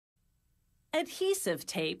Adhesive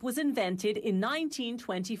tape was invented in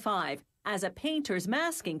 1925 as a painter's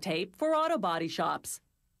masking tape for auto body shops.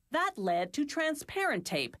 That led to transparent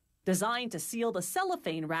tape, designed to seal the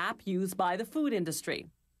cellophane wrap used by the food industry.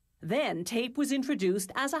 Then tape was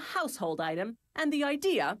introduced as a household item, and the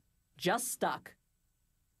idea just stuck.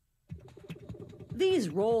 These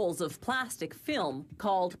rolls of plastic film,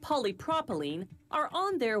 called polypropylene, are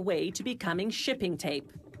on their way to becoming shipping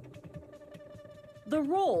tape. The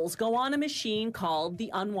rolls go on a machine called the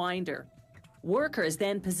unwinder. Workers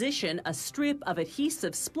then position a strip of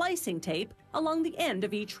adhesive splicing tape along the end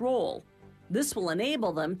of each roll. This will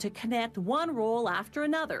enable them to connect one roll after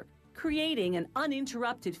another, creating an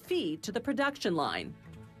uninterrupted feed to the production line.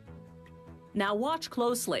 Now watch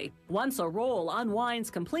closely. Once a roll unwinds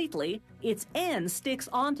completely, its end sticks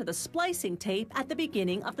onto the splicing tape at the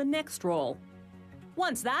beginning of the next roll.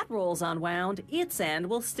 Once that roll's unwound, its end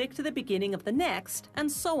will stick to the beginning of the next, and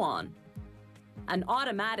so on. An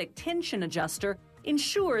automatic tension adjuster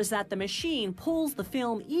ensures that the machine pulls the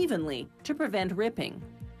film evenly to prevent ripping.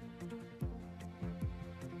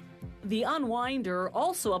 The unwinder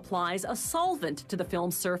also applies a solvent to the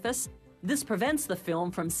film surface. This prevents the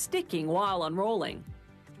film from sticking while unrolling.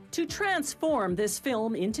 To transform this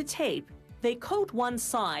film into tape, they coat one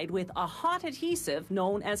side with a hot adhesive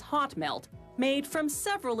known as hot melt, made from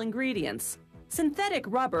several ingredients. Synthetic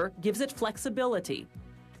rubber gives it flexibility.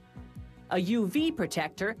 A UV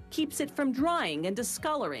protector keeps it from drying and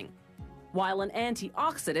discoloring, while an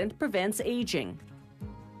antioxidant prevents aging.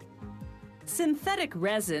 Synthetic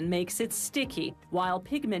resin makes it sticky, while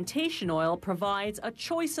pigmentation oil provides a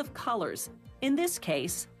choice of colors, in this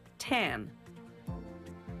case, tan.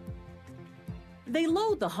 They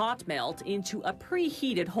load the hot melt into a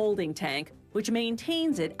preheated holding tank, which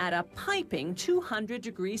maintains it at a piping 200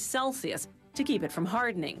 degrees Celsius to keep it from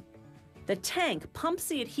hardening. The tank pumps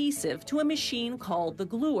the adhesive to a machine called the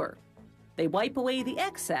gluer. They wipe away the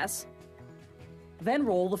excess, then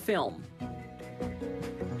roll the film.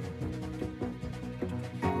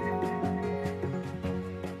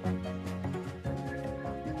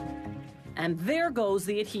 And there goes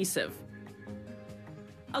the adhesive.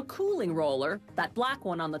 A cooling roller, that black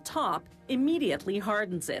one on the top, immediately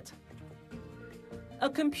hardens it. A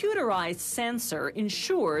computerized sensor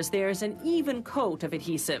ensures there's an even coat of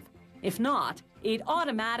adhesive. If not, it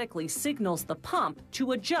automatically signals the pump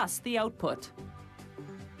to adjust the output.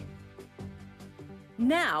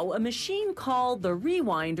 Now, a machine called the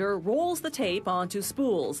rewinder rolls the tape onto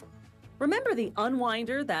spools. Remember the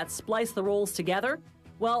unwinder that spliced the rolls together?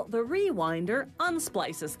 Well, the rewinder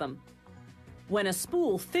unsplices them. When a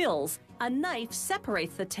spool fills, a knife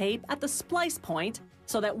separates the tape at the splice point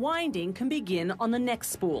so that winding can begin on the next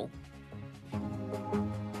spool.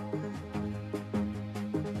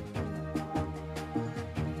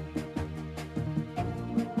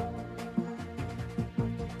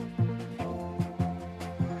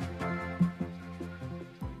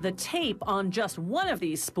 The tape on just one of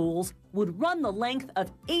these spools would run the length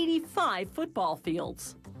of 85 football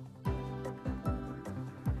fields.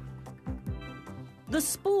 The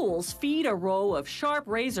spools feed a row of sharp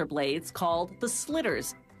razor blades called the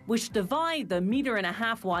slitters, which divide the 1.5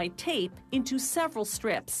 meter wide tape into several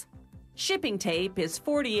strips. Shipping tape is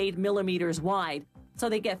 48 millimeters wide, so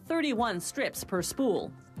they get 31 strips per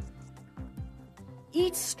spool.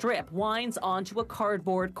 Each strip winds onto a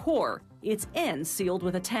cardboard core, its end sealed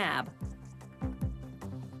with a tab.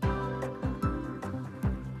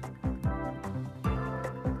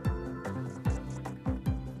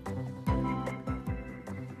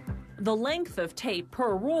 The length of tape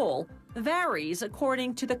per roll varies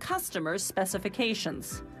according to the customer's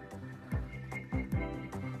specifications.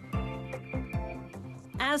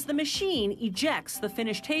 As the machine ejects the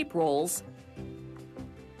finished tape rolls,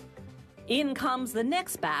 in comes the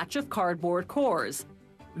next batch of cardboard cores.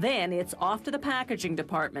 Then it's off to the packaging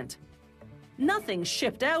department. Nothing's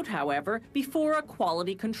shipped out, however, before a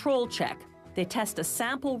quality control check. They test a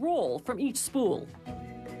sample roll from each spool.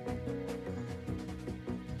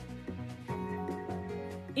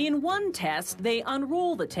 In one test, they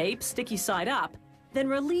unroll the tape sticky side up, then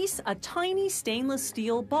release a tiny stainless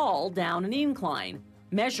steel ball down an incline,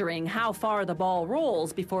 measuring how far the ball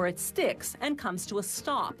rolls before it sticks and comes to a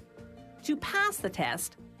stop. To pass the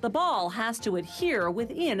test, the ball has to adhere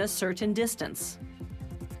within a certain distance.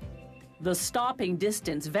 The stopping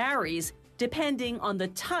distance varies depending on the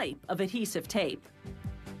type of adhesive tape.